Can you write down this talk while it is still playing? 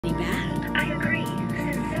agree.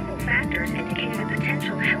 Since several factors indicated a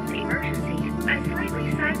potential health emergency, I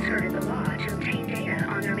slightly side-skirted the law to obtain data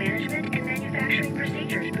on their management and manufacturing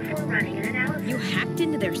procedures before running an analysis. You hacked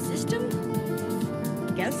into their system?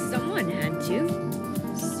 Guess someone had to.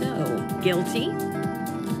 So, guilty?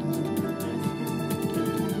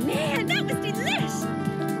 Man, that was delish!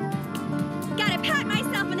 Gotta pat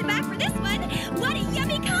myself on the back for this one. What a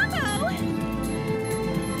yummy combo!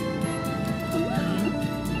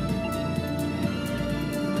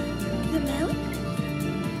 The milk?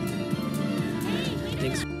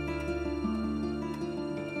 Thanks.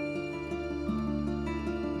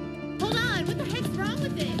 Hold on, what the heck's wrong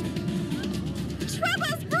with it?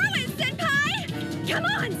 Trouble's brewing, Senpai! Come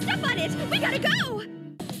on, step on it! We gotta go!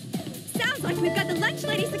 Sounds like we've got the lunch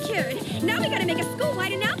lady secured. Now we gotta make a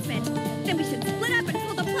school-wide announcement. Then we should split up and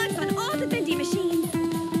pull the plugs on all the vending machines.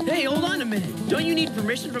 Hey, hold on a minute. Don't you need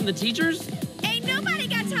permission from the teachers? Ain't nobody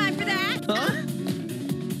got time for that. Huh?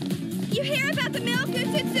 You hear about the milk,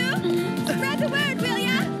 Utsutsu? Spread the word, will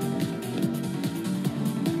ya?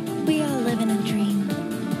 We all live in a dream.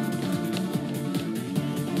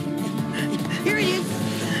 Here he is!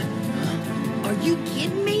 Are you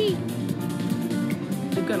kidding me?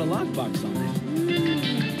 They've got a lockbox on it.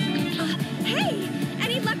 Hey!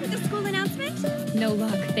 Any luck with the school announcement? No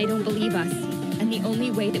luck. They don't believe us. And the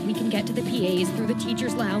only way that we can get to the PA is through the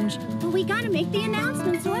teacher's lounge. Well, we gotta make the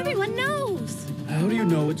announcement so everyone knows. How do you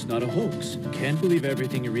know it's not a hoax? Can't believe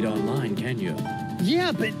everything you read online, can you?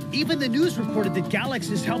 Yeah, but even the news reported that Galax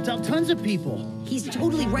has helped out tons of people. He's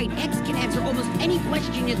totally right. X can answer almost any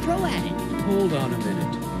question you throw at it. Hold on a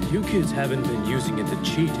minute. You kids haven't been using it to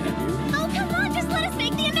cheat, have you? Oh, come on, just let us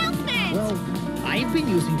make the announcement! Well, I've been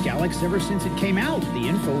using Galax ever since it came out. The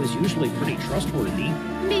info is usually pretty trustworthy.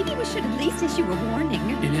 Maybe we should at least issue a warning.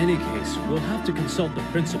 In any case, we'll have to consult the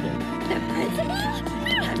principal. The principal?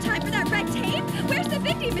 We don't have time for that red tape. Where's the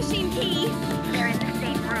vending machine key? They're in the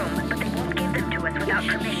same room, but they won't give them to us without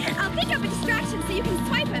permission. I'll pick up a distraction so you can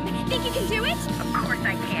swipe him. Think you can do it? Of course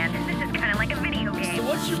I can. This is kind of like a video game. So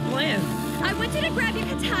what's your plan? I want you to grab your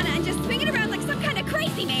katana and just swing it around like some kind of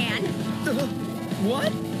crazy man.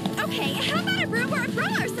 What? Okay, how about a broom or a bra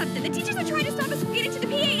or something? The teachers are trying to stop us from getting to the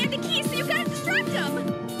PA and the keys, so you've got to distract them.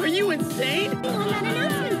 Are you insane? On that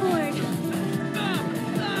announcement board.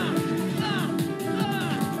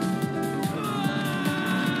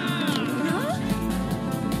 Huh?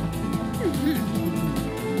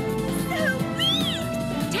 Sweet!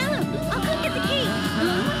 Tell him. I'll come get the key.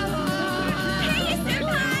 Hey,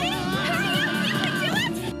 senpai! Hurry up! You can do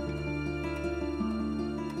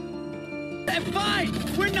it! Fine!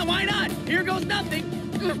 Why not? Here goes nothing!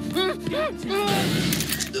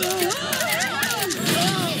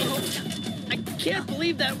 I can't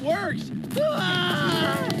believe that worked!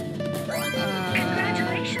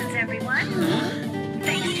 Congratulations, everyone!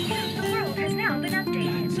 Thanks to you, the world has now been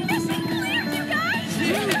updated. Mission clear, you guys!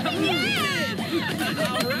 Yeah!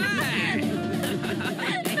 All right!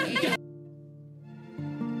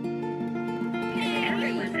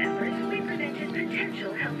 Everyone's efforts, we prevented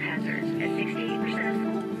potential health hazards at 68% of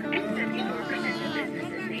schools and 74% of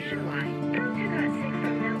businesses nationwide. Those who got sick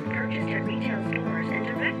from milk purchased at retail stores and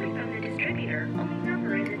directly from the distributor only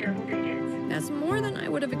number in the double digits. That's more than I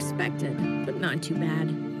would have expected, but not too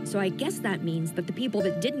bad. So I guess that means that the people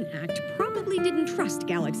that didn't act probably didn't trust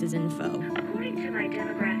Galax's info. According to my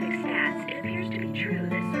demographic stats, it appears to be true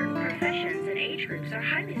that certain professions and age groups are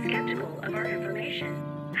highly skeptical of our information.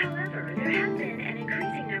 However, there have been an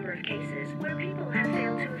increasing number of cases where people have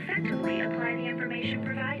failed to effectively apply the information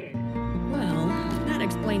provided. Well, that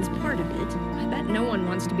explains part of it. I bet no one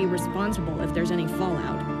wants to be responsible if there's any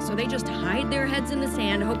fallout, so they just hide their heads in the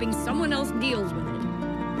sand hoping someone else deals with it.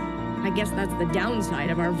 I guess that's the downside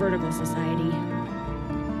of our vertical society.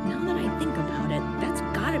 Now that I think about it, that's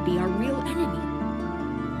gotta be our real enemy.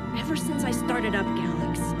 Ever since I started up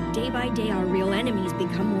Galax, day by day our real enemies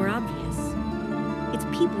become more obvious. It's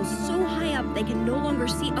people so high up they can no longer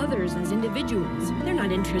see others as individuals. They're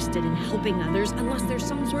not interested in helping others unless there's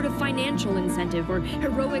some sort of financial incentive or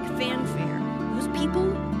heroic fanfare. Those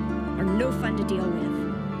people are no fun to deal with,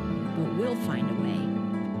 but we'll find a way.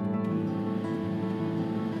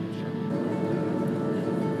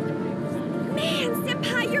 Man,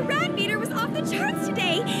 Senpai, your rad meter was off the charts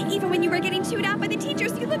today. Even when you were getting chewed out by the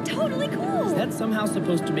teachers, you looked totally cool. Is that somehow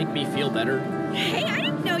supposed to make me feel better? Hey, I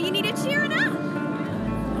didn't know you needed cheering up.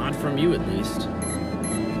 Not from you, at least.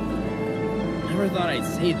 Never thought I'd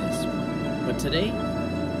say this, but today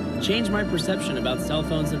changed my perception about cell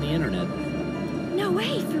phones and the internet. No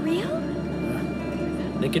way, for real?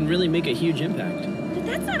 They can really make a huge impact. But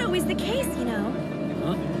that's not always the case, you know.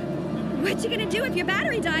 Huh? What you gonna do if your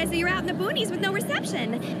battery dies or you're out in the boonies with no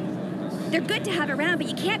reception? They're good to have around, but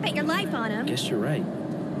you can't bet your life on them. Guess you're right.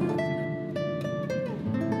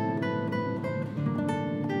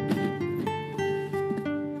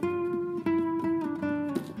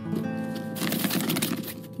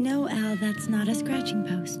 No, Al, that's not a scratching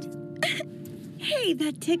post. Hey,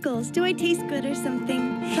 that tickles. Do I taste good or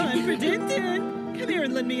something? Time for Din-Din. Come here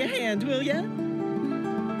and lend me a hand, will ya?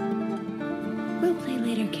 We'll play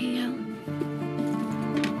later, KL.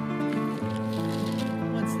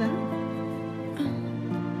 What's that?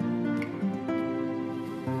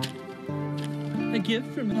 A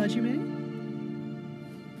gift from Hajime?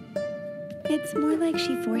 It's more like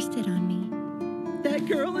she forced it on me. That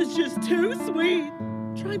girl is just too sweet.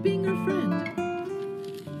 Try being her friend.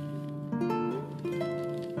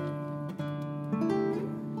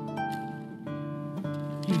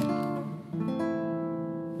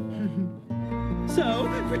 So,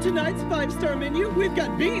 for tonight's 5-star menu, we've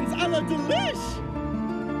got beans a la delish!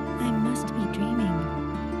 I must be dreaming.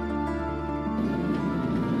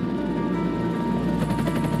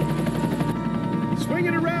 Swing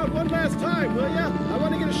it around one last time, will ya? I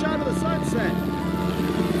want to get a shot of the sunset.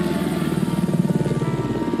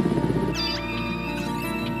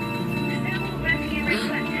 Several rescue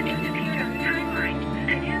requests have just appeared on the timeline.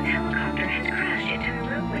 A news helicopter has crashed into a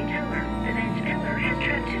roadway pillar. The vent pillar has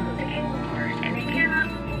trapped 2 of the cable cars, and they cannot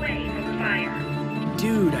move away from the fire.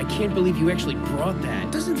 Dude, I can't believe you actually brought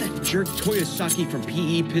that. Doesn't that jerk Toyosaki from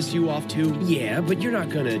PE piss you off too? Yeah, but you're not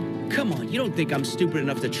gonna... Come on, you don't think I'm stupid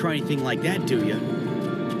enough to try anything like that, do you?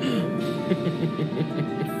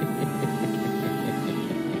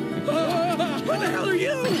 What the hell are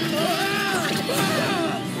you?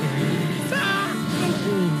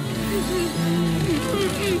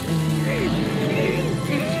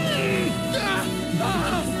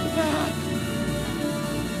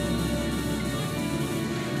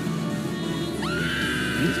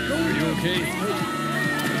 Are you okay?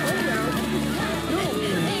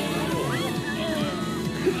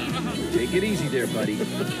 Take it easy there, buddy.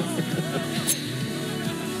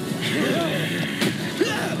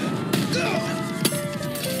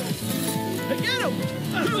 Get him!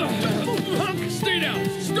 Punk, stay down!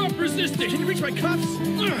 Stop resisting! Can you reach my cuffs?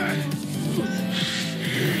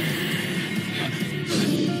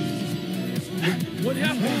 What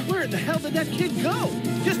happened? Where in the hell did that kid go?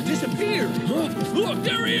 Just disappeared. Look,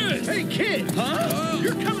 there he is! Hey, kid! Huh?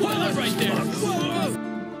 You're coming with Hold us, it right there! Whoa.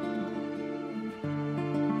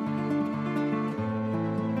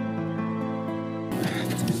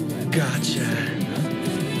 Gotcha.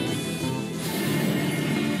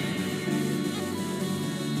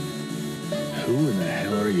 Who in the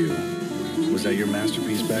hell are you? Was that your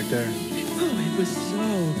masterpiece back there? Oh, it was so...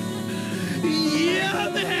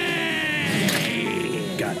 yummy!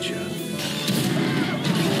 Gotcha.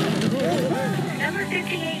 Number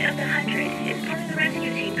 58 of the 100 is part of the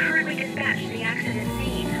rescue team currently dispatched to the accident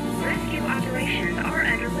scene. Rescue operations are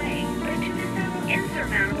underway, but due to several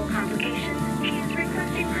insurmountable complications, he is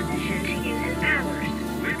requesting permission to use his powers.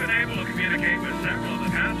 We've been able to communicate with several of the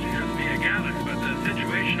passengers via Galax, but the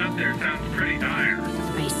situation up there sounds pretty dire.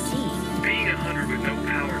 I see. Being 100 with no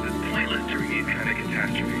powers is pointless during these kind of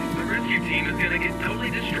catastrophes. The rescue team is going to get totally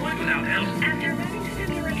destroyed without help. After running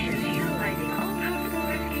simulations utilizing all possible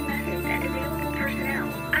rescue methods and available personnel,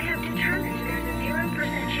 I have determined there's a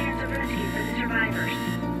 0% chance of rescue for the survivors.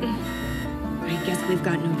 I guess we've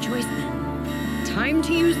got no choice then. Time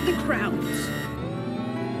to use the crowds.